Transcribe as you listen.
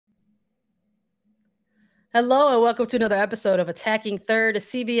Hello and welcome to another episode of Attacking Third, a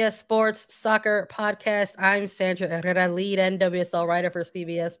CBS Sports soccer podcast. I'm Sandra Herrera, lead NWSL writer for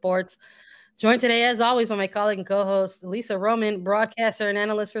CBS Sports. Joined today, as always, by my colleague and co-host Lisa Roman, broadcaster and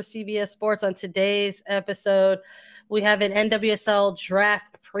analyst for CBS Sports. On today's episode, we have an NWSL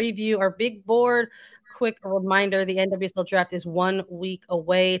Draft preview, our big board. Quick reminder, the NWSL Draft is 1 week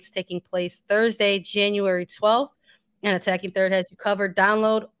away. It's taking place Thursday, January 12th. And Attacking Third has you covered.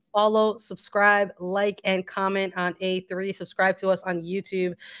 Download, follow, subscribe, like, and comment on A3. Subscribe to us on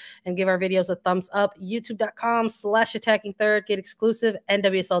YouTube and give our videos a thumbs up. YouTube.com/Attacking Third. Get exclusive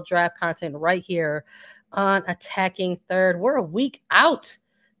NWSL Draft content right here on Attacking Third. We're a week out.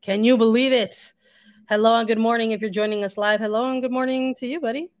 Can you believe it? Hello and good morning if you're joining us live. Hello and good morning to you,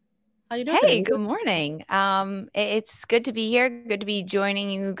 buddy. How you doing today? Hey, good morning. It's good to be here. Good to be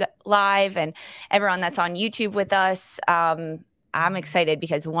joining you live and everyone that's on YouTube with us. I'm excited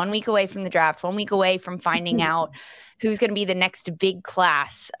because 1 week away from the draft, 1 week away from finding out who's going to be the next big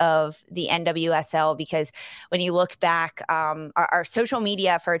class of the NWSL. Because when you look back, our social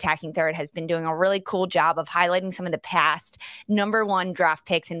media for Attacking Third has been doing a really cool job of highlighting some of the past #1 draft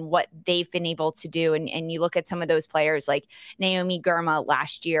picks and what they've been able to do. And you look at some of those players like Naomi Girma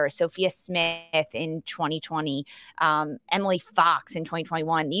last year, Sophia Smith in 2020, Emily Fox in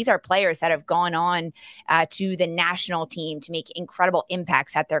 2021. These are players that have gone on to the national team to make incredible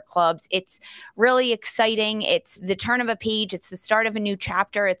impacts at their clubs. It's really exciting. It's the turn of a page. It's the start of a new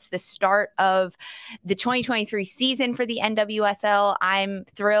chapter. It's the start of the 2023 season for the NWSL. I'm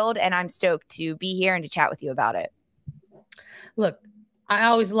thrilled and I'm stoked to be here and to chat with you about it. Look, I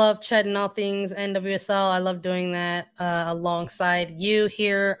always love chatting all things NWSL. I love doing that alongside you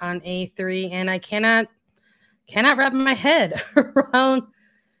here on A3, and I cannot wrap my head around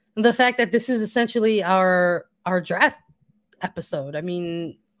the fact that this is essentially our draft episode. I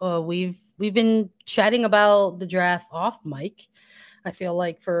mean, we've been chatting about the draft off mic, I feel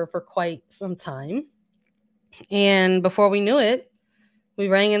like, for quite some time. And before we knew it, we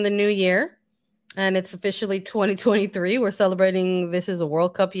rang in the new year, and it's officially 2023. We're celebrating this is a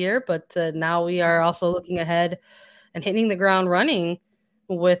World Cup year, but now we are also looking ahead and hitting the ground running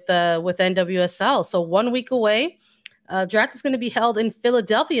with NWSL. So 1 week away. Draft is going to be held in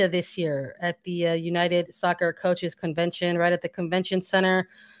Philadelphia this year at the United Soccer Coaches Convention, right at the Convention Center.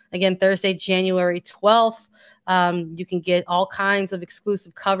 Again, Thursday, January 12th. You can get all kinds of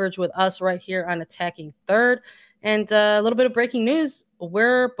exclusive coverage with us right here on Attacking Third. And a little bit of breaking news.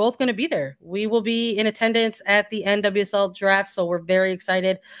 We're both going to be there. We will be in attendance at the NWSL Draft, so we're very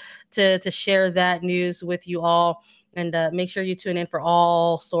excited to share that news with you all. And make sure you tune in for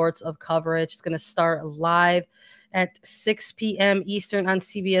all sorts of coverage. It's going to start live at 6 p.m. Eastern on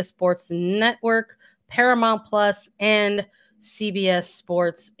CBS Sports Network, Paramount Plus, and CBS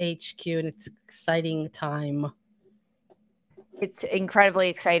Sports HQ. And it's an exciting time. It's incredibly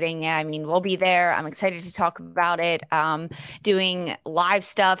exciting. Yeah, I mean, we'll be there. I'm excited to talk about it, doing live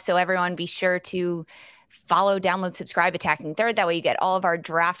stuff. So everyone be sure to follow, download, subscribe, Attacking Third. That way you get all of our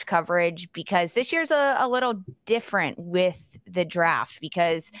draft coverage, because this year's a little different with the draft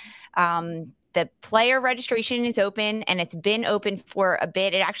because the player registration is open, and it's been open for a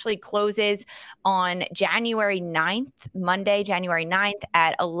bit. It actually closes on January 9th, Monday, January 9th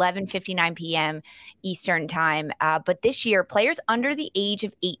at 11:59 p.m. Eastern time. But this year, players under the age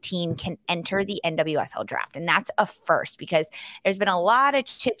of 18 can enter the NWSL draft. And that's a first, because there's been a lot of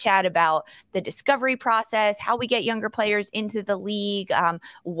chit chat about the discovery process, how we get younger players into the league,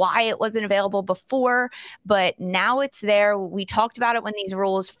 why it wasn't available before. But now it's there. We talked about it when these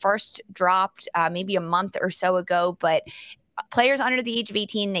rules first dropped. Maybe a month or so ago, but players under the age of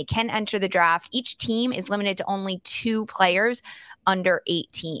 18, they can enter the draft. Each team is limited to only 2 players under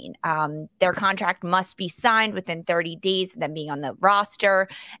 18. Their contract must be signed within 30 days of them being on the roster,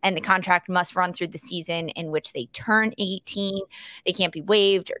 and the contract must run through the season in which they turn 18. They can't be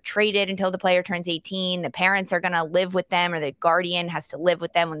waived or traded until the player turns 18. The parents are going to live with them, or the guardian has to live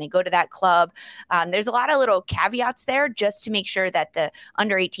with them when they go to that club. There's a lot of little caveats there just to make sure that the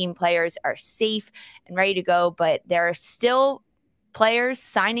under 18 players are safe and ready to go, but there are still players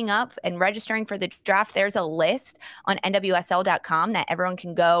signing up and registering for the draft. There's a list on NWSL.com that everyone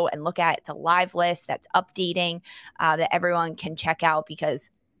can go and look at. It's a live list that's updating that everyone can check out, because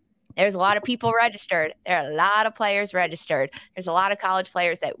there's a lot of people registered. There are a lot of players registered. There's a lot of college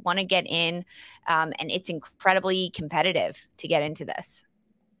players that want to get in, and it's incredibly competitive to get into this.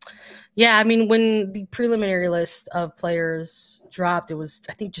 Yeah, I mean, when the preliminary list of players dropped, it was,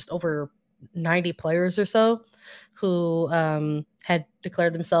 I think, just over 90 players or so who had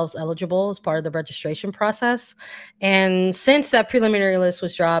declared themselves eligible as part of the registration process. And since that preliminary list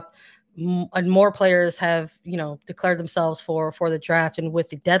was dropped, and more players have, declared themselves for the draft. And with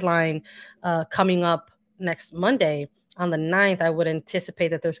the deadline coming up next Monday on the 9th, I would anticipate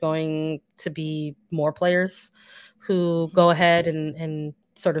that there's going to be more players who go ahead and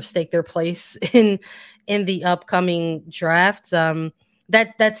sort of stake their place in the upcoming drafts.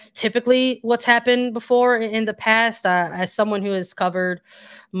 That's typically what's happened before in the past. As someone who has covered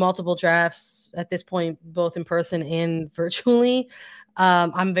multiple drafts at this point, both in person and virtually,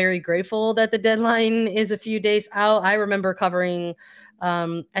 I'm very grateful that the deadline is a few days out. I remember covering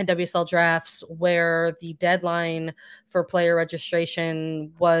NWSL drafts where the deadline for player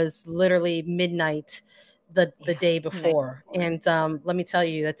registration was literally midnight the day before. And let me tell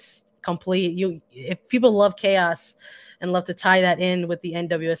you, that's complete. If people love chaos and love to tie that in with the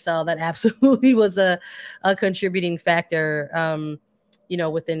NWSL, that absolutely was a contributing factor.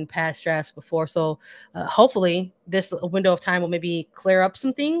 Within past drafts before. So hopefully this window of time will maybe clear up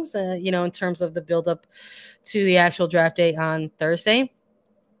some things, in terms of the buildup to the actual draft day on Thursday.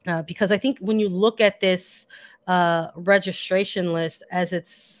 Because I think when you look at this registration list as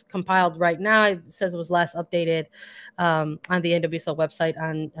it's compiled right now, it says it was last updated on the NWSL website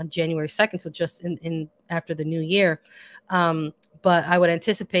on January 2nd. So just in after the new year. But I would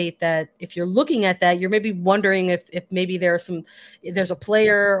anticipate that if you're looking at that, you're maybe wondering if maybe there's a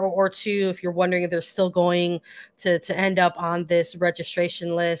player or two, if you're wondering if they're still going to end up on this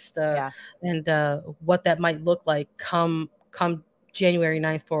registration list, and what that might look like come January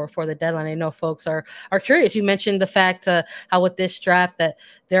 9th for the deadline. I know folks are curious. You mentioned the fact how with this draft that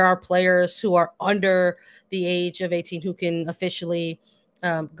there are players who are under the age of 18 who can officially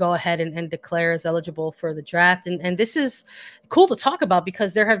go ahead and declare as eligible for the draft. And this is cool to talk about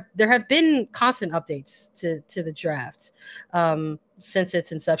because there have been constant updates to the draft since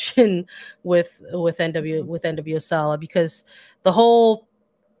its inception with NWSL, because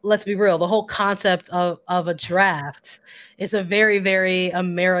let's be real, the whole concept of a draft is a very, very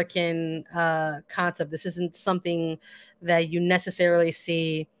American concept. This isn't something that you necessarily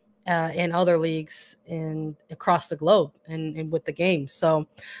see in other leagues across the globe and with the game. So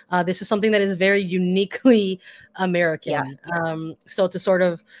this is something that is very uniquely American. Yeah. So to sort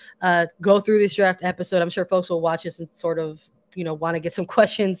of go through this draft episode, I'm sure folks will watch this and sort of, want to get some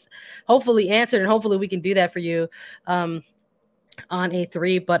questions hopefully answered, and hopefully we can do that for you on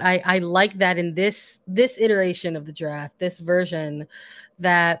A3. But I like that in this iteration of the draft, this version,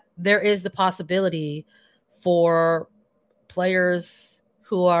 that there is the possibility for players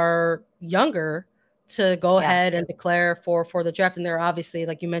who are younger to go ahead and declare for the draft. And there are obviously,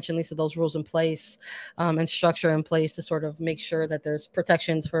 like you mentioned, Lisa, those rules in place and structure in place to sort of make sure that there's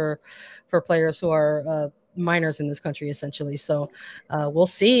protections for players who are minors in this country, essentially. So we'll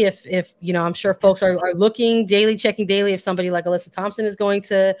see if I'm sure folks are looking daily, checking daily if somebody like Alyssa Thompson is going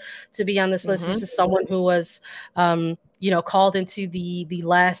to be on this list. This is someone who was called into the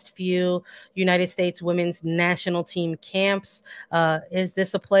last few United States women's national team camps. Is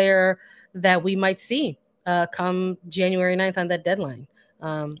this a player that we might see come January 9th on that deadline?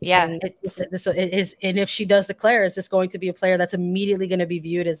 And if she does declare, is this going to be a player that's immediately going to be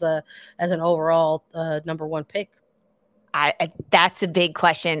viewed as an overall number one pick? That's a big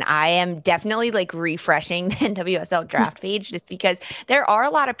question. I am definitely refreshing the NWSL draft page just because there are a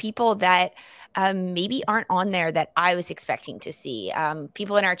lot of people that maybe aren't on there that I was expecting to see.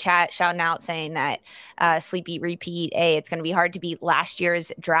 People in our chat shouting out saying that sleep, eat, repeat. Hey, it's going to be hard to beat last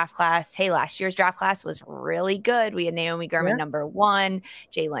year's draft class. Hey, last year's draft class was really good. We had Naomi Gurman number 1,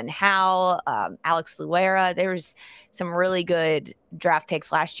 Jalen Howell, Alex Luera. There was some really good draft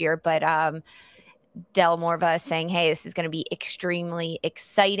picks last year, but Del Morva saying, hey, this is going to be extremely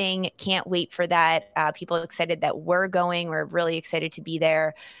exciting. Can't wait for that. People are excited that we're going. We're really excited to be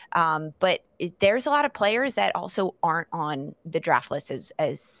there. But there's a lot of players that also aren't on the draft list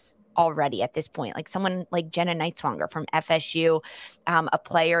as already at this point. Like someone like Jenna Nightswanger from FSU, a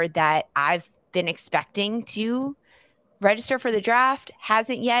player that I've been expecting to register for the draft,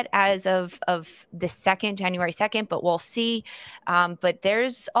 hasn't yet as of the January 2nd, but we'll see. But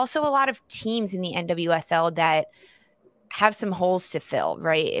there's also a lot of teams in the NWSL that have some holes to fill,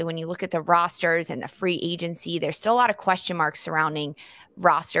 right? When you look at the rosters and the free agency, there's still a lot of question marks surrounding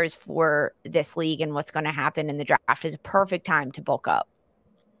rosters for this league, and what's going to happen in the draft is a perfect time to bulk up.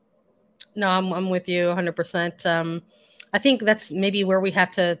 No, I'm with you 100%. I think that's maybe where we have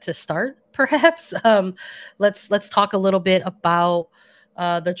to start. Perhaps let's talk a little bit about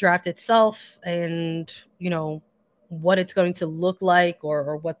the draft itself and what it's going to look like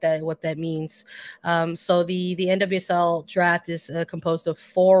or what that means. So the NWSL draft is composed of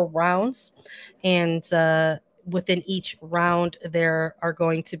 4 rounds, and within each round, there are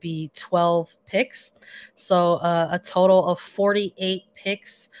going to be 12 picks. So a total of 48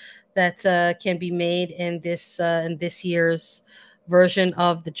 picks that can be made in this year's version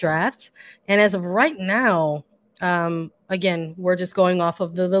of the draft. And as of right now, again, we're just going off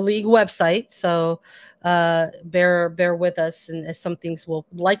of the league website. So bear with us, and as some things will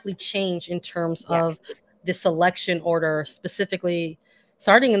likely change in terms of the selection order, specifically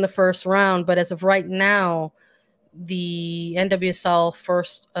starting in the first round. But as of right now, the NWSL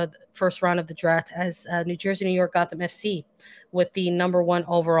first round of the draft has New Jersey, New York, Gotham FC with the number 1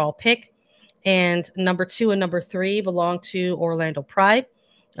 overall pick, and number 2 and number 3 belong to Orlando Pride.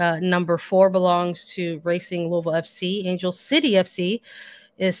 Number 4 belongs to Racing Louisville FC. Angel City FC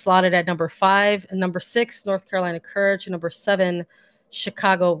is slotted at number 5. And number 6, North Carolina Courage. Number 7,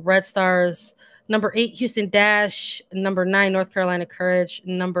 Chicago Red Stars. Number 8, Houston Dash. Number 9, North Carolina Courage.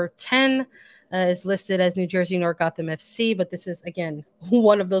 Number 10 is listed as New Jersey North Gotham FC, but this is, again,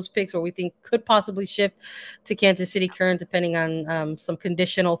 one of those picks where we think could possibly shift to Kansas City Current, depending on some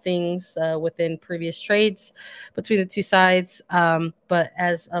conditional things within previous trades between the two sides. But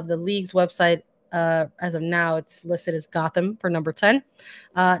as of the league's website, as of now, it's listed as Gotham for number 10.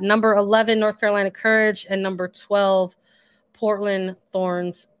 Number 11, North Carolina Courage, and number 12, Portland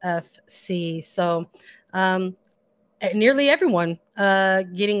Thorns FC. So nearly everyone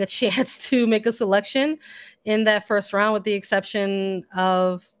getting a chance to make a selection in that first round, with the exception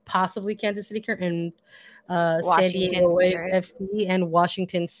of possibly Kansas City Current and San Diego FC and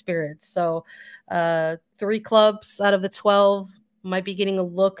Washington Spirit. So 3 clubs out of the 12 might be getting a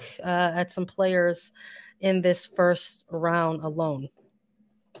look at some players in this first round alone.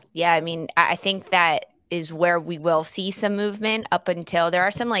 Yeah, I mean, I think that is where we will see some movement. Up until there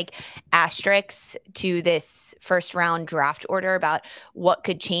are some like asterisks to this first round draft order about what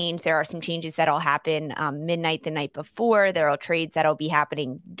could change. There are some changes that'll happen midnight the night before. There are trades that'll be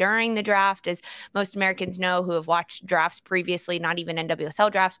happening during the draft, as most Americans know who have watched drafts previously, not even NWSL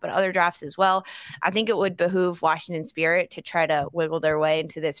drafts, but other drafts as well. I think it would behoove Washington Spirit to try to wiggle their way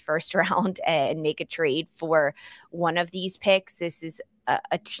into this first round and make a trade for one of these picks. This is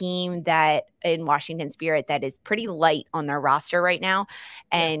a team that in Washington Spirit that is pretty light on their roster right now.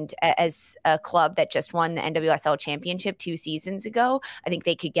 And as a club that just won the NWSL championship 2 seasons ago, I think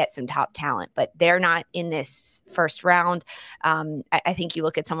they could get some top talent, but they're not in this first round. I think you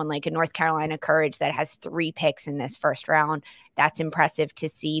look at someone like a North Carolina Courage that has 3 picks in this first round. That's impressive to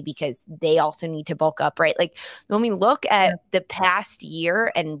see because they also need to bulk up, right? Like when we look at the past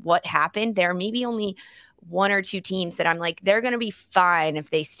year and what happened, there may be only 1 or 2 teams that I'm like, they're going to be fine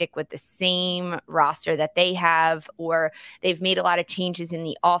if they stick with the same roster that they have, or they've made a lot of changes in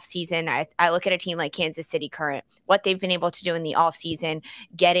the offseason. I look at a team like Kansas City Current, what they've been able to do in the offseason,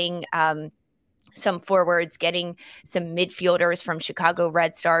 getting some forwards, getting some midfielders from Chicago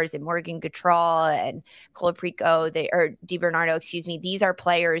Red Stars and Morgan Gautral and Colaprico, DiBernardo, excuse me. These are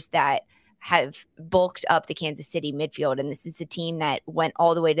players that have bulked up the Kansas City midfield. And this is a team that went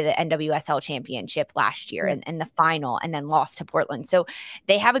all the way to the NWSL championship last year and the final, and then lost to Portland. So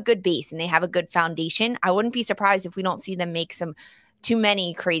they have a good base and they have a good foundation. I wouldn't be surprised if we don't see them make too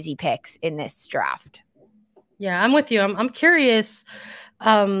many crazy picks in this draft. Yeah, I'm with you. I'm curious.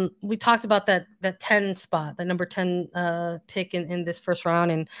 We talked about that 10 spot, the number 10 pick in this first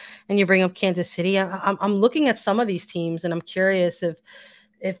round, and you bring up Kansas City. I'm looking at some of these teams, and I'm curious if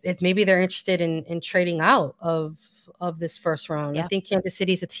maybe they're interested in trading out of this first round. I think Kansas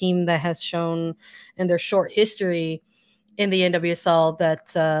City is a team that has shown in their short history in the NWSL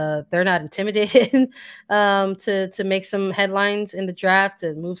that they're not intimidated to make some headlines in the draft,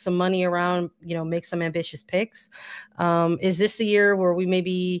 to move some money around, make some ambitious picks. Is this the year where we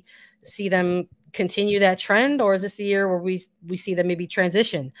maybe see them continue that trend, or is this the year where we see them maybe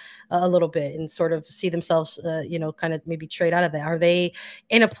transition a little bit and sort of see themselves, kind of maybe trade out of that? Are they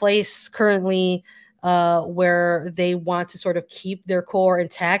in a place currently where they want to sort of keep their core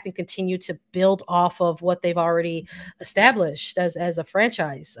intact and continue to build off of what they've already established as a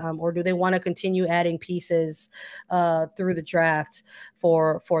franchise? Or do they want to continue adding pieces through the draft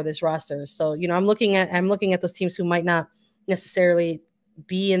for this roster? So, I'm looking at those teams who might not necessarily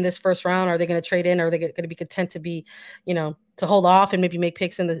be in this first round. Are they going to trade in, or are they going to be content to be, to hold off and maybe make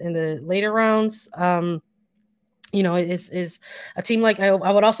picks in the later rounds? Is a team like, I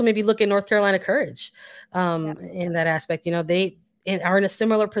would also maybe look at North Carolina Courage in that aspect. They are in a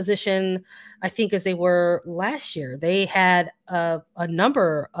similar position, I think, as they were last year. They had a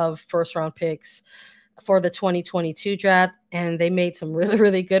number of first round picks for the 2022 draft, and they made some really,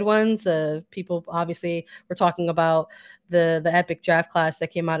 really good ones. People obviously were talking about the epic draft class that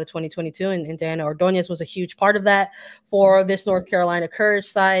came out of 2022, and Diana Ordonez was a huge part of that for this North Carolina Courage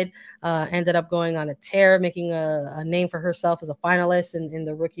side. Ended up going on a tear, making a name for herself as a finalist in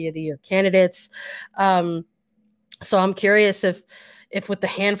the Rookie of the Year candidates. So I'm curious if with the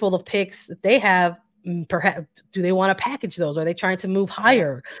handful of picks that they have, perhaps do they want to package those? Are they trying to move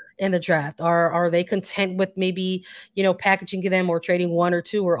higher in the draft? Are they content with maybe, packaging them or trading one or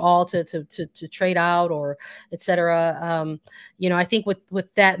two or all to trade out or et cetera? I think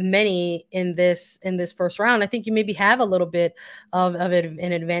with that many in this first round, I think you maybe have a little bit of it,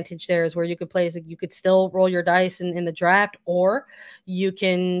 an advantage there is where you could play is that you could still roll your dice in the draft, or you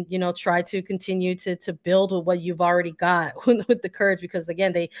can, try to continue to build with what you've already got with the Courage, because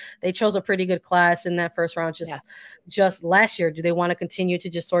again, they chose a pretty good class in that first round just last year. Do they want to continue to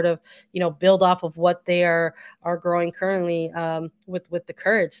just sort of build off of what they are growing currently with the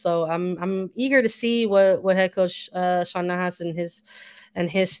Courage? So I'm eager to see what head coach Sean Nahas and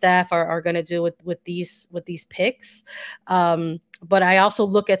his staff are going to do with these picks. But I also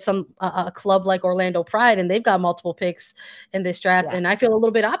look at a club like Orlando Pride, and they've got multiple picks in this draft, and I feel a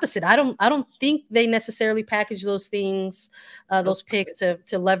little bit opposite. I don't think they necessarily package those things, those picks to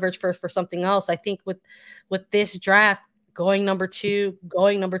leverage for something else. I think with this draft, going number 2,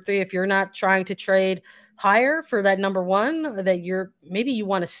 going number 3, if you're not trying to trade higher for that number 1, that maybe you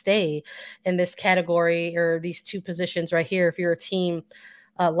want to stay in this category or these 2 positions right here. If you're a team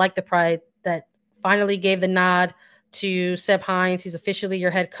like the Pride that finally gave the nod to Seb Hines, he's officially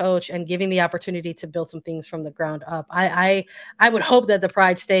your head coach, and giving the opportunity to build some things from the ground up. I would hope that the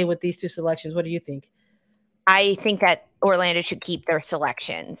Pride stay with these 2 selections. What do you think? I think that Orlando should keep their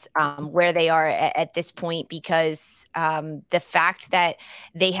selections where they are at this point, because the fact that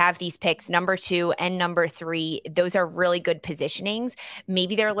they have these picks, number 2 and number 3, those are really good positionings.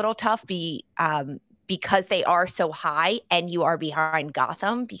 Maybe they're a little tough because they are so high and you are behind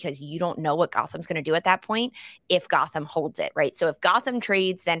Gotham, because you don't know what Gotham's going to do at that point if Gotham holds it, right? So if Gotham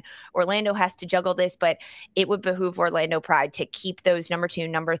trades, then Orlando has to juggle this, but it would behoove Orlando Pride to keep those number 2,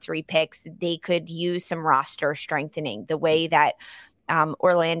 number 3 picks. They could use some roster strengthening the way that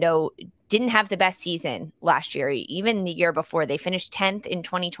Orlando didn't have the best season last year, even the year before. They finished 10th in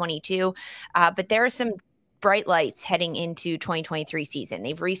 2022, but there are some bright lights heading into 2023 season.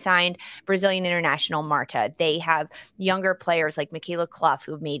 They've re-signed Brazilian international Marta. They have younger players like Michaela Clough,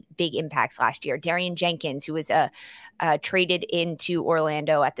 who have made big impacts last year. Darian Jenkins, who was traded into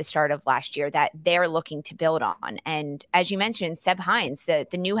Orlando at the start of last year, that they're looking to build on. And as you mentioned, Seb Hines, the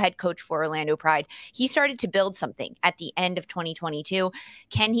new head coach for Orlando Pride, he started to build something at the end of 2022.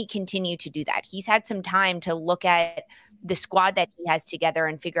 Can he continue to do that? He's had some time to look at the squad that he has together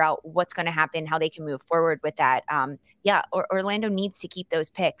and figure out what's going to happen, how they can move forward with that. Orlando needs to keep those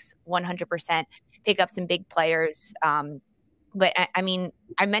picks 100%, pick up some big players. But I mean,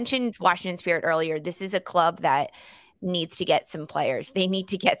 I mentioned Washington Spirit earlier. This is a club that needs to get some players. They need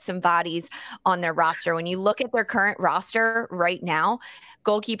to get some bodies on their roster. When you look at their current roster right now,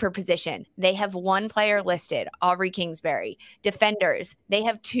 goalkeeper position, they have 1 player listed, Aubrey Kingsbury. Defenders, they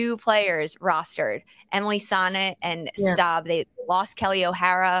have 2 players rostered, Emily Sonnet and Staub. They lost Kelly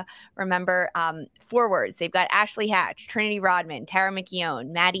O'Hara, remember. Forwards, they've got Ashley Hatch, Trinity Rodman, Tara McKeown,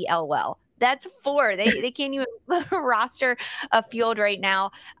 Maddie Elwell. That's 4. They can't even roster a field right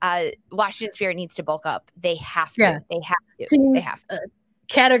now. Washington Spirit needs to bulk up. They have to. Yeah. They have to. Teams, they have to.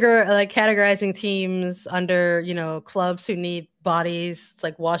 Categorizing teams under, clubs who need bodies. It's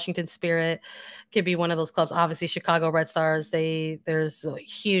like Washington Spirit could be one of those clubs. Obviously, Chicago Red Stars. There's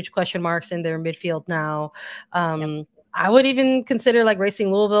huge question marks in their midfield now. I would even consider like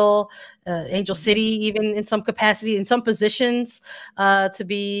Racing Louisville, Angel City, even in some capacity, in some positions, to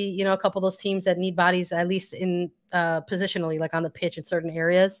be, a couple of those teams that need bodies, at least in positionally, like on the pitch in certain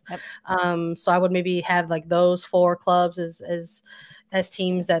areas. Yep. So I would maybe have like those 4 clubs as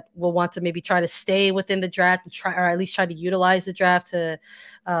teams that will want to maybe try to stay within the draft and or at least try to utilize the draft to,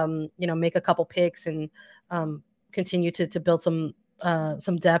 make a couple picks and continue to build some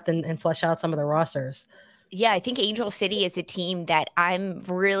depth and flesh out some of the rosters. Yeah, I think Angel City is a team that I'm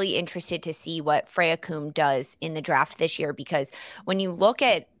really interested to see what Freya Coombe does in the draft this year, because when you look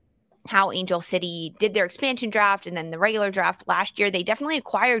at how Angel City did their expansion draft and then the regular draft last year, they definitely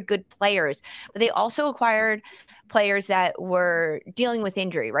acquired good players, but they also acquired players that were dealing with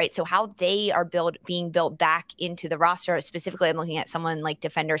injury, right? So how they are being built back into the roster, specifically, I'm looking at someone like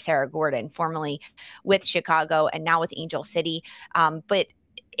defender Sarah Gordon, formerly with Chicago and now with Angel City. But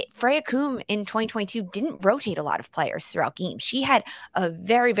Freya Coombe in 2022 didn't rotate a lot of players throughout games. She had a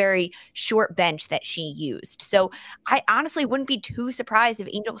very, very short bench that she used. So I honestly wouldn't be too surprised if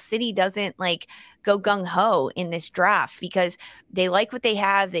Angel City doesn't like go gung-ho in this draft, because they like what they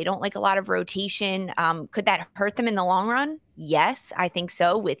have. They don't like a lot of rotation. Could that hurt them in the long run? Yes, I think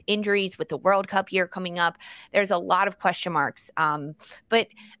so. With injuries, with the World Cup year coming up, there's a lot of question marks. But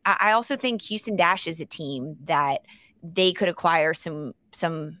I also think Houston Dash is a team that they could acquire some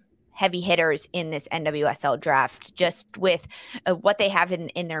heavy hitters in this NWSL draft, just with what they have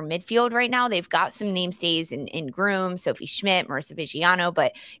in their midfield right now. They've got some name stays in Groom, Sophie Schmidt, Marissa Vigiano,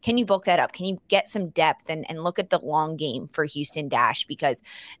 but can you bulk that up? Can you get some depth and look at the long game for Houston Dash? Because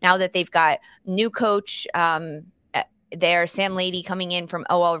now that they've got new coach, there, Sam Lady coming in from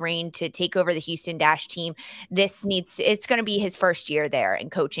OL Reign to take over the Houston Dash team. It's going to be his first year there and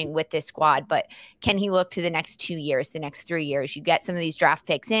coaching with this squad, but can he look to the next 2 years, the next 3 years? You get some of these draft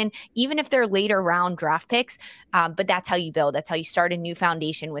picks in, even if they're later round draft picks, but that's how you build. That's how you start a new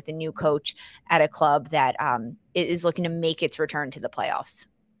foundation with a new coach at a club that is looking to make its return to the playoffs.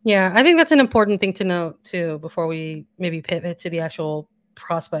 Yeah, I think that's an important thing to note too, before we maybe pivot to the actual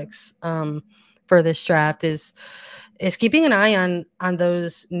prospects for this draft, is keeping an eye on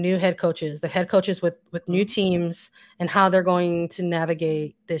those new head coaches, the head coaches with new teams, and how they're going to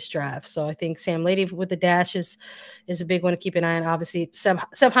navigate this draft. So I think Sam Lady with the Dash is a big one to keep an eye on. Obviously, Seb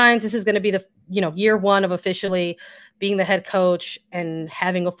Hines, this is going to be the year one of officially being the head coach and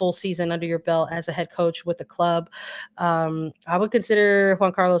having a full season under your belt as a head coach with the club. I would consider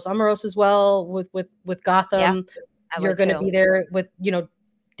Juan Carlos Amoros as well with Gotham. Yeah, you're going to be there with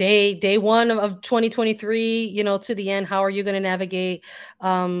day one of 2023, to the end. How are you going to navigate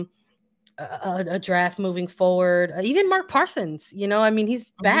a draft moving forward? Even Mark Parsons,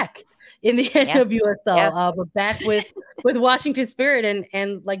 he's back in the NWSL, but back with Washington Spirit,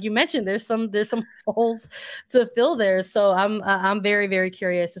 and like you mentioned, there's some holes to fill there. So I'm very, very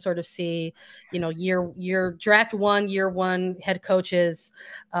curious to sort of see, year one head coaches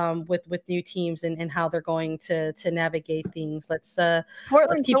with new teams and how they're going to navigate things. Let's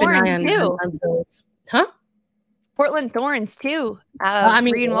keep an eye on those. Portland Thorns too.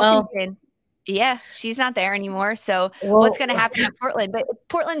 Wilkinson. Yeah, she's not there anymore. So what's going to happen at Portland? But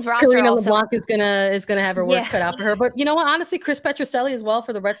Portland's roster Karina LeBlanc is gonna have her work cut out for her. But you know what? Honestly, Chris Petroselli as well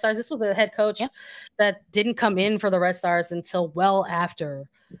for the Red Stars. This was a head coach that didn't come in for the Red Stars until well after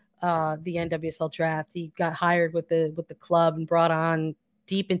the NWSL draft. He got hired with the club and brought on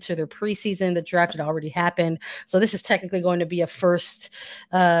deep into their preseason. The draft had already happened. So this is technically going to be a first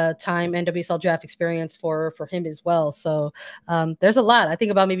time NWSL draft experience for him as well. So there's a lot. I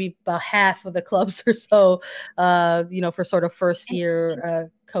think about half of the clubs or so, for sort of first year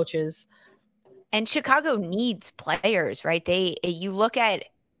coaches. And Chicago needs players, right? You look at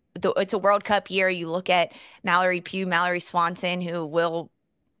it's a World Cup year. You look at Mallory Pugh, Mallory Swanson, who will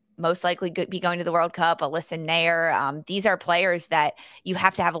most likely be going to the World Cup, Alyssa Nair. These are players that you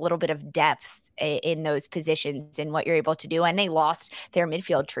have to have a little bit of depth in those positions and what you're able to do. And they lost their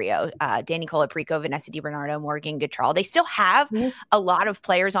midfield trio, Dani Colaprico, Vanessa DiBernardo, Morgan Gautral. They still have a lot of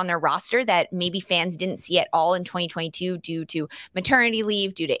players on their roster that maybe fans didn't see at all in 2022 due to maternity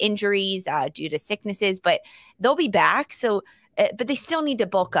leave, due to injuries, due to sicknesses, but they'll be back. So, but they still need to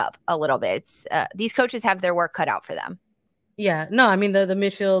bulk up a little bit. These coaches have their work cut out for them. Yeah, no, I mean the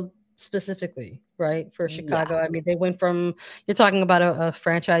midfield specifically, right, for Chicago. Yeah. I mean, they went from, you're talking about a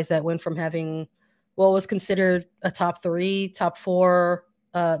franchise that went from having what was considered a top 3, top 4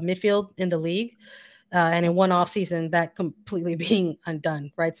 midfield in the league, and in one offseason that completely being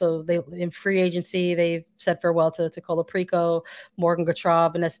undone, right? So they, in free agency, they said farewell to Colaprico, Morgan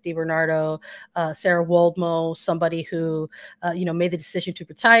Gautral, Vanessa DiBernardo, Sarah Woldmo, somebody who made the decision to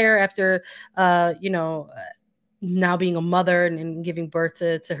retire after now being a mother and giving birth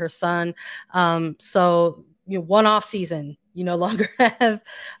to her son. So one off season, you no longer have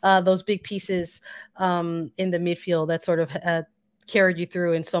those big pieces in the midfield that sort of carried you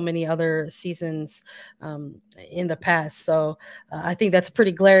through in so many other seasons in the past. So I think that's a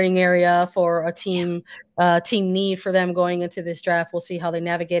pretty glaring area for a team need for them going into this draft. We'll see how they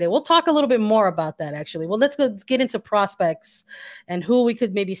navigate it. We'll talk a little bit more about that, actually. Well, let's get into prospects and who we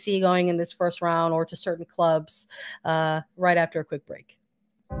could maybe see going in this first round or to certain clubs right after a quick break.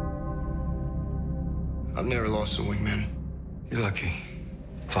 I've never lost a wingman. You're lucky.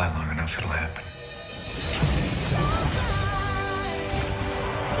 Fly long enough, it'll happen.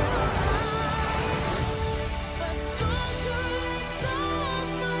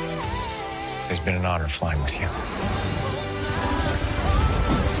 It's been an honor flying with you.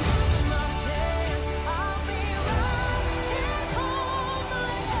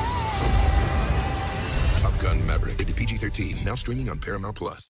 PG-13, now streaming on Paramount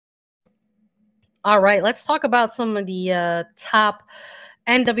Plus. All right, let's talk about some of the top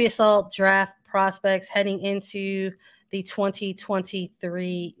NWSL draft prospects heading into the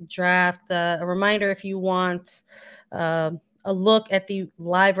 2023 draft. A reminder, if you want a look at the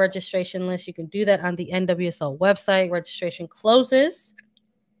live registration list, you can do that on the NWSL website. Registration closes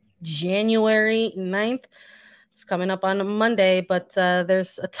January 9th. It's coming up on a Monday, but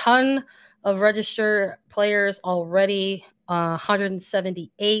there's a ton of registered players already,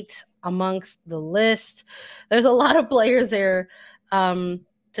 178 amongst the list. There's a lot of players there to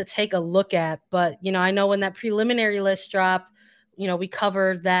take a look at, but I know when that preliminary list dropped, we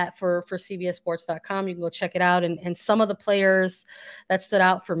covered that for CBSSports.com. You can go check it out, and some of the players that stood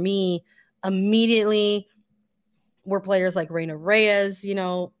out for me immediately were players like Reina Reyes.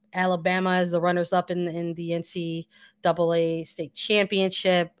 Alabama as the runners-up in the NCAA state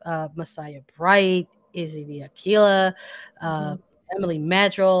championship. Messiah Bright, Izzy Aquila, Emily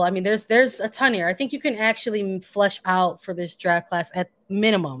Madrill. I mean, there's a ton here. I think you can actually flesh out for this draft class at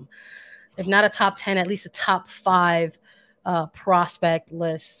minimum, if not a top 10, at least a top 5 prospect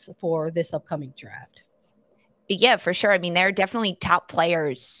list for this upcoming draft. Yeah, for sure. I mean, there are definitely top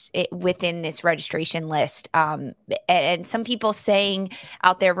players within this registration list. And some people saying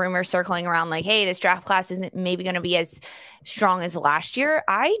out there, rumors circling around like, hey, this draft class isn't maybe going to be as strong as last year.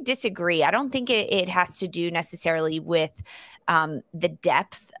 I disagree. I don't think it has to do necessarily with the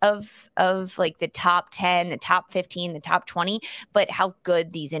depth of like the top 10, the top 15, the top 20, but how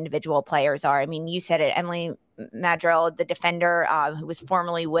good these individual players are. I mean, you said it, Emily Madrill, the defender who was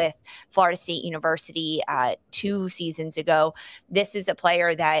formerly with Florida State University 2 seasons ago. This is a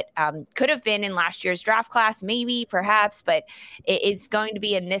player that could have been in last year's draft class, maybe, perhaps, but it is going to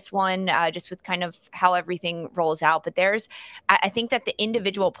be in this one just with kind of how everything rolls out. But I think that the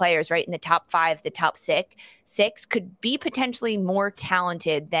individual players right in the top 5, the top six could be potentially more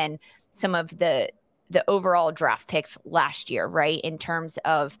talented than some of the overall draft picks last year, right? In terms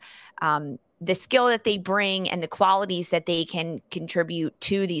of the skill that they bring and the qualities that they can contribute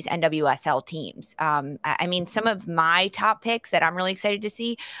to these NWSL teams. I mean, some of my top picks that I'm really excited to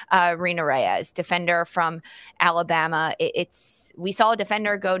see, Reina Reyes, defender from Alabama. We saw a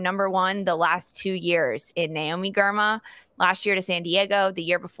defender go number 1 the last 2 years in Naomi Girma last year to San Diego, the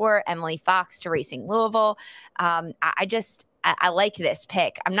year before Emily Fox to Racing Louisville. I like this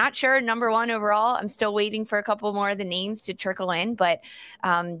pick. I'm not sure number 1 overall. I'm still waiting for a couple more of the names to trickle in, but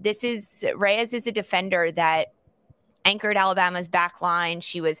Reyes is a defender that anchored Alabama's back line.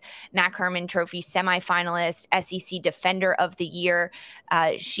 She was Mac Herman Trophy semifinalist, SEC Defender of the Year.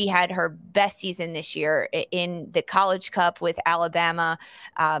 She had her best season this year in the College Cup with Alabama,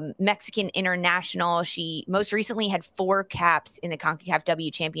 Mexican International. She most recently had 4 caps in the CONCACAF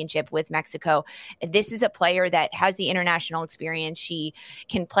W Championship with Mexico. This is a player that has the international experience. She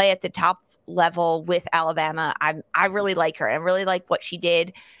can play at the top level with Alabama. I really like her. I really like what she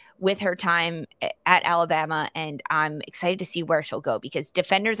did with her time at Alabama, and I'm excited to see where she'll go because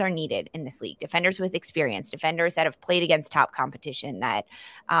defenders are needed in this league. Defenders with experience, defenders that have played against top competition, that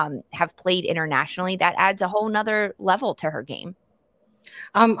have played internationally. That adds a whole nother level to her game.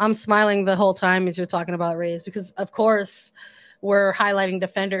 I'm smiling the whole time as you're talking about Reyes because, of course, we're highlighting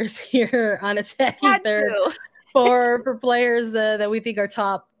defenders here on Attacking Third for players that we think are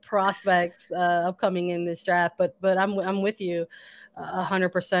top prospects upcoming in this draft. But I'm with you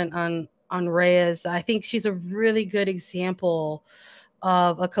 100% on Reyes. I think she's a really good example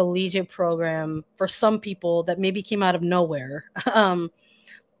of a collegiate program for some people that maybe came out of nowhere,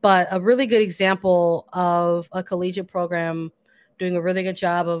 but a really good example of a collegiate program doing a really good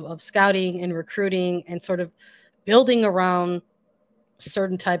job of scouting and recruiting and sort of building around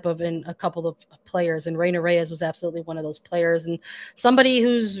certain type of in a couple of players. And Reina Reyes was absolutely one of those players and somebody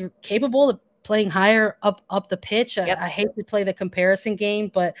who's capable of playing higher up the pitch. Yep. I hate to play the comparison game,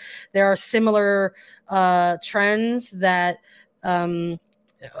 but there are similar trends that on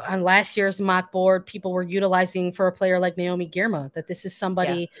last year's mock board, people were utilizing for a player like Naomi Girma, that this is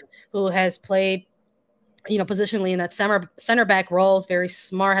somebody who has played, positionally in that center back role, is very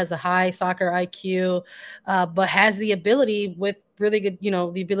smart, has a high soccer IQ, but has the ability with really good,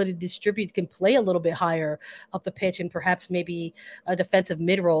 the ability to distribute, can play a little bit higher up the pitch and perhaps maybe a defensive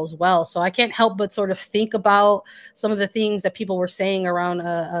mid role as well. So I can't help but sort of think about some of the things that people were saying around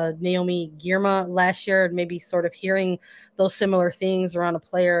Naomi Girma last year, and maybe sort of hearing those similar things around a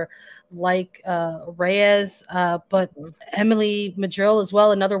player like Reyes, but Emily Madrill as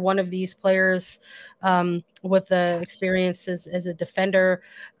well, another one of these players with the experience as a defender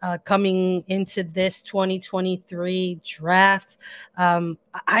coming into this 2023 draft.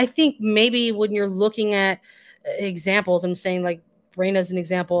 I think maybe when you're looking at examples. I'm saying like Reina's an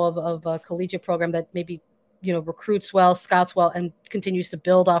example of a collegiate program that maybe, recruits well, scouts well, and continues to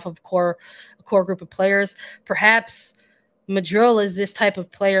build off of a core group of players. Perhaps Madrill is this type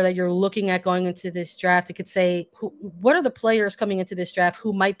of player that you're looking at going into this draft. It could say, what are the players coming into this draft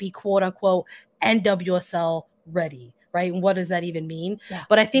who might be quote unquote NWSL ready, right? And what does that even mean? Yeah.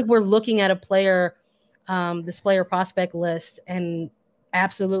 But I think we're looking at a player, this player prospect list, and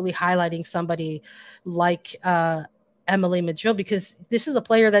absolutely highlighting somebody like Emily Madrill, because this is a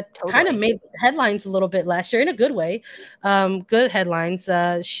player that kind of made headlines a little bit last year in a good way. Good headlines.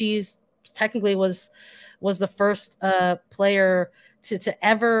 She's technically was the first player to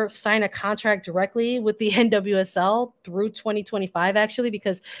ever sign a contract directly with the NWSL through 2025, actually,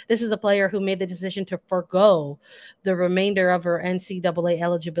 because this is a player who made the decision to forego the remainder of her NCAA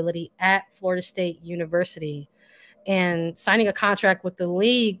eligibility at Florida State University. And signing a contract with the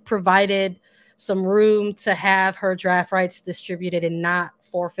league provided some room to have her draft rights distributed and not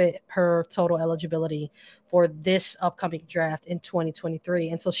forfeit her total eligibility for this upcoming draft in 2023.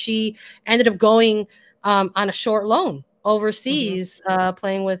 And so she ended up going on a short loan overseas,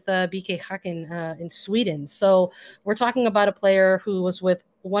 playing with BK Häcken in Sweden. So we're talking about a player who was with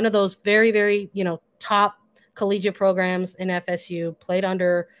one of those very, very, top collegiate programs in FSU, played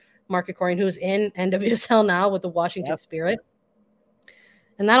under Mark Krikorian, who's in NWSL now with the Washington Spirit.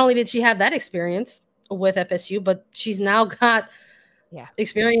 And not only did she have that experience with FSU, but she's now got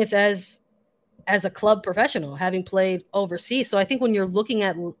experience as a club professional, having played overseas. So I think when you're looking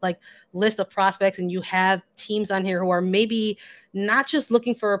at like list of prospects and you have teams on here who are maybe not just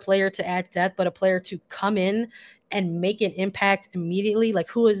looking for a player to add depth, but a player to come in and make an impact immediately, like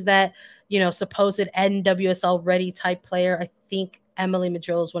who is that, supposed NWSL ready type player? I think Emily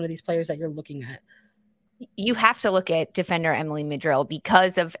Madrill is one of these players that you're looking at. You have to look at defender Emily Madrill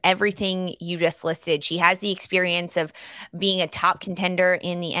because of everything you just listed. She has the experience of being a top contender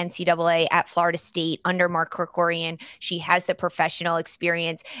in the NCAA at Florida State under Mark Krikorian. She has the professional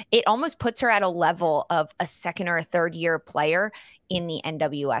experience. It almost puts her at a level of a second or a third year player in the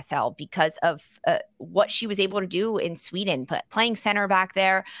NWSL because of what she was able to do in Sweden, playing center back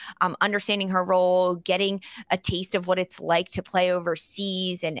there, understanding her role, getting a taste of what it's like to play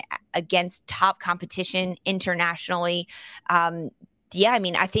overseas and against top competition internationally. I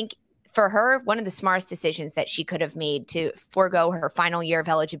mean, I think for her, one of the smartest decisions that she could have made to forego her final year of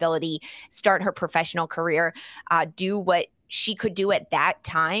eligibility, start her professional career, do what she could do at that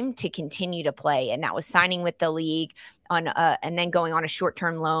time to continue to play. And that was signing with the league on and then going on a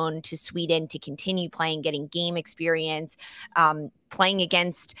short-term loan to Sweden to continue playing, getting game experience, playing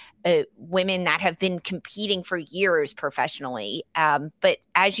against women that have been competing for years professionally. But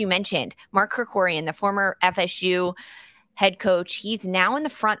as you mentioned, Mark Krikorian, the former FSU head coach, he's now in the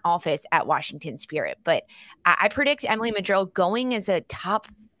front office at Washington Spirit. But I predict Emily Madrill going as a top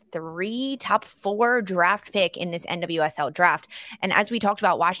 4 draft pick in this NWSL draft. And as we talked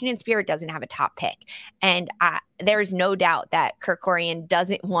about, Washington Spirit doesn't have a top pick. And there's no doubt that Krikorian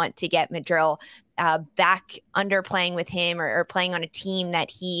doesn't want to get Madrill back under playing with him or playing on a team that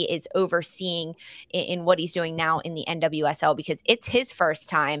he is overseeing in what he's doing now in the NWSL, because it's his first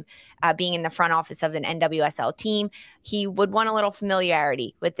time being in the front office of an NWSL team. He would want a little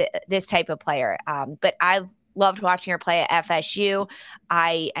familiarity with this type of player. But I loved watching her play at FSU.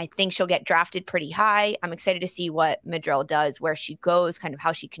 I think she'll get drafted pretty high. I'm excited to see what Madrill does, where she goes, kind of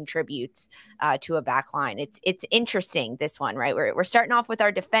how she contributes to a back line. It's interesting, this one, right? We're starting off with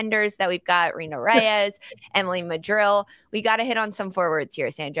our defenders that we've got Reina Reyes, Emily Madrill. We got to hit on some forwards here,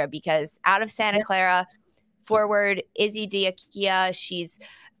 Sandra, because out of Santa Clara, forward Izzy Diakia, she's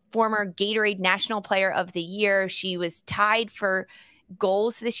former Gatorade National Player of the Year. She was tied for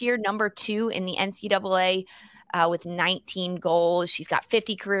goals this year, number 2 in the NCAA with 19 goals. She's got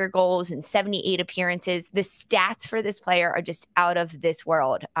 50 career goals and 78 appearances. The stats for this player are just out of this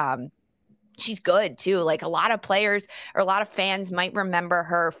world. She's good too. Like a lot of players or a lot of fans might remember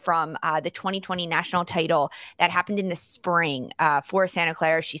her from the 2020 national title that happened in the spring for Santa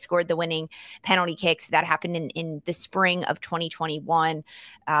Clara. She scored the winning penalty kick. So that happened in the spring of 2021.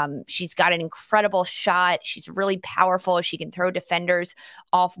 She's got an incredible shot. She's really powerful. She can throw defenders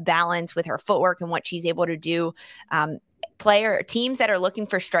off balance with her footwork and what she's able to do. Teams that are looking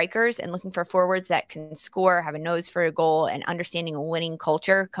for strikers and looking for forwards that can score, have a nose for a goal, and understanding a winning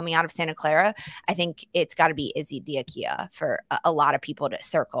culture coming out of Santa Clara, I think it's got to be Izzy Diakia for a lot of people to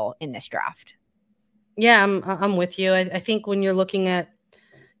circle in this draft. Yeah, I'm with you. I think when you're looking at,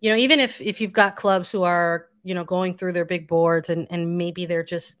 even if you've got clubs who are, going through their big boards and maybe they're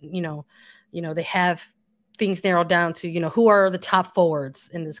just, they things narrowed down to, who are the top forwards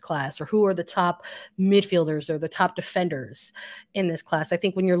in this class, or who are the top midfielders or the top defenders in this class. I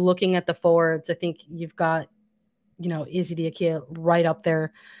think when you're looking at the forwards, I think you've got, Izzy Diakia right up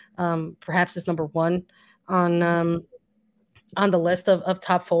there, perhaps as number one on the list of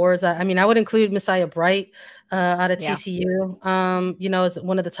top forwards. I mean, I would include Messiah Bright out of TCU, as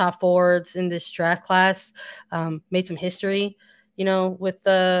one of the top forwards in this draft class. Made some history, with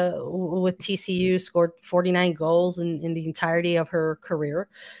TCU, scored 49 goals in the entirety of her career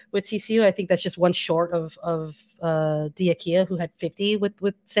with TCU. I think that's just one short of Diakia, who had 50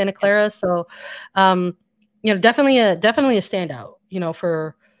 with Santa Clara. So, definitely a standout,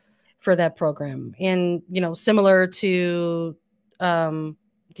 for that program. And, similar to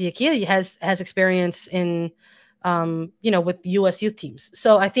Diakia, has experience in, with U.S. youth teams.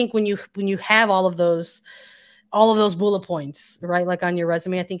 So I think when you have all of those bullet points, right, like on your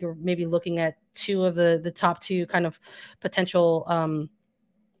resume, I think you're maybe looking at two of the top two kind of potential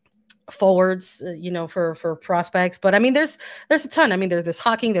forwards, for prospects. But I mean, there's a ton. I mean, there's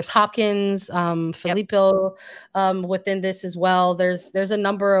Hawking, there's Hopkins, Filippo, within this as well. There's a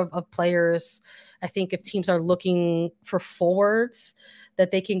number of players. I think if teams are looking for forwards, that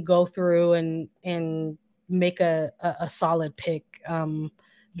they can go through and make a solid pick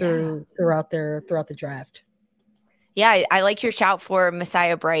throughout the draft. Yeah, I like your shout for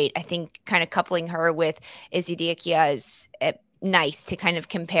Messiah Bright. I think kind of coupling her with Izzy Diakia is nice to kind of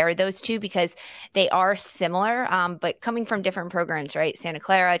compare those two, because they are similar, but coming from different programs, right? Santa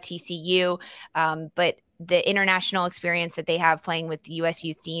Clara, TCU, but the international experience that they have playing with the U.S.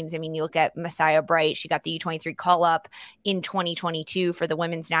 youth teams. I mean, you look at Messiah Bright, she got the U23 call-up in 2022 for the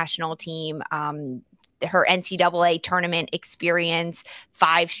women's national team. Her NCAA tournament experience,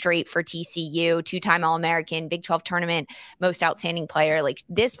 5 straight for TCU, 2-time All-American, Big 12 tournament, most outstanding player. Like,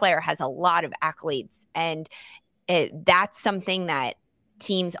 this player has a lot of accolades, and that's something that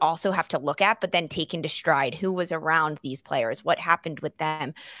teams also have to look at, but then take into stride. Who was around these players? What happened with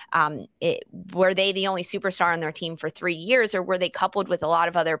them? Were they the only superstar on their team for 3 years, or were they coupled with a lot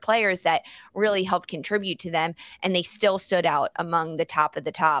of other players that really helped contribute to them, and they still stood out among the top of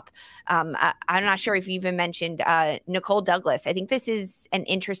the top? I'm not sure if you even mentioned Nicole Douglas. I think this is an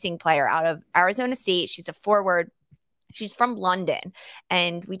interesting player out of Arizona State. She's a forward. She's from London,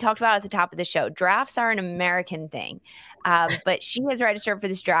 and we talked about at the top of the show, drafts are an American thing, but she has registered for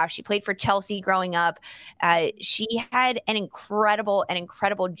this draft. She played for Chelsea growing up. She had an incredible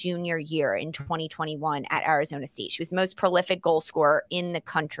junior year in 2021 at Arizona State. She was the most prolific goal scorer in the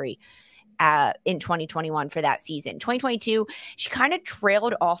country in 2021 for that season. 2022, she kind of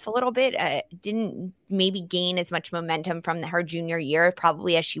trailed off a little bit, didn't maybe gain as much momentum from her junior year,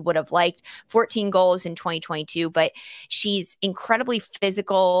 probably as she would have liked. 14 goals in 2022, but she's incredibly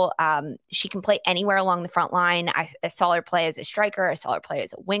physical. She can play anywhere along the front line. I saw her play as a striker. I saw her play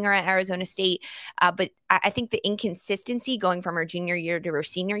as a winger at Arizona State. But I think the inconsistency going from her junior year to her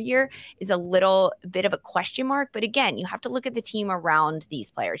senior year is a little bit of a question mark. But again, you have to look at the team around these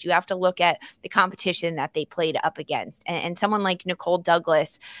players. You have to look at the competition that they played up against. And someone like Nicole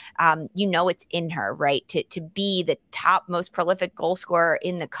Douglas, it's in her, right? To be the top most prolific goal scorer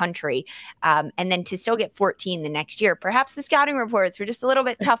in the country. And then to still get 14 the next year. Perhaps the scouting reports were just a little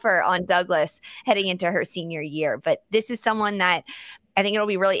bit tougher on Douglas heading into her senior year. But this is someone that I think it'll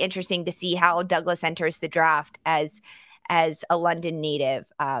be really interesting to see how Douglas enters the draft as a London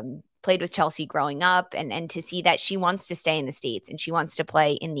native, played with Chelsea growing up, and to see that she wants to stay in the States and she wants to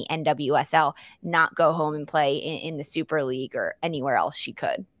play in the NWSL, not go home and play in the Super League or anywhere else she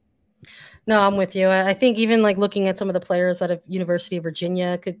could. No, I'm with you. I think even like looking at some of the players out of University of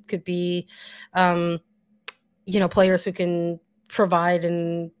Virginia could be, players who can provide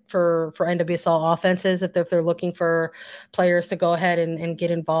for NWSL offenses if they're looking for players to go ahead and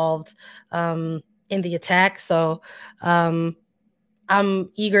get involved in the attack. So I'm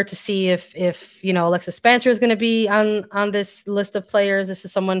eager to see if Alexis Spencer is going to be on this list of players. This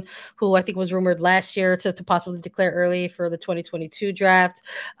is someone who I think was rumored last year to possibly declare early for the 2022 draft.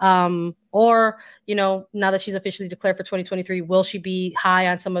 Or, now that she's officially declared for 2023, will she be high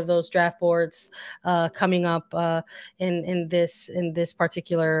on some of those draft boards coming up in this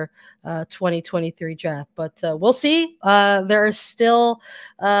particular 2023 draft? But we'll see. There is still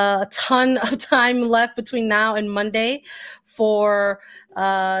a ton of time left between now and Monday for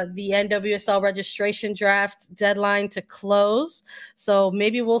the NWSL registration draft deadline to close. So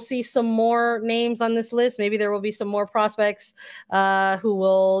maybe we'll see some more names on this list. Maybe there will be some more prospects who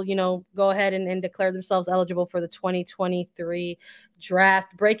will, go ahead and declare themselves eligible for the 2023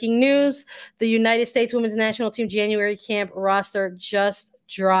 draft. Breaking news: the United States Women's National Team January camp roster just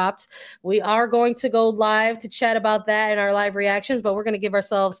dropped. We are going to go live to chat about that in our live reactions, but we're going to give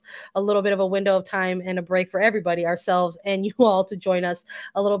ourselves a little bit of a window of time and a break for everybody, ourselves and you all, to join us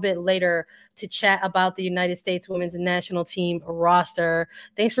a little bit later to chat about the United States women's national team roster.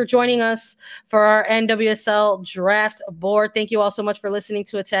 Thanks for joining us for our NWSL draft board. Thank you all so much for listening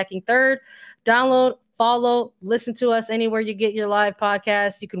to Attacking Third. Download, follow, listen to us anywhere you get your live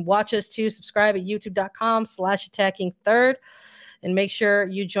podcast. You can watch us too. Subscribe at youtube.com/Attacking Third. And make sure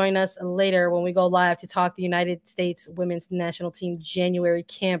you join us later when we go live to talk the United States women's national team January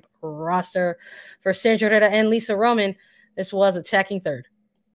camp roster. For Sandra Herrera and Lisa Roman, this was Attacking Third.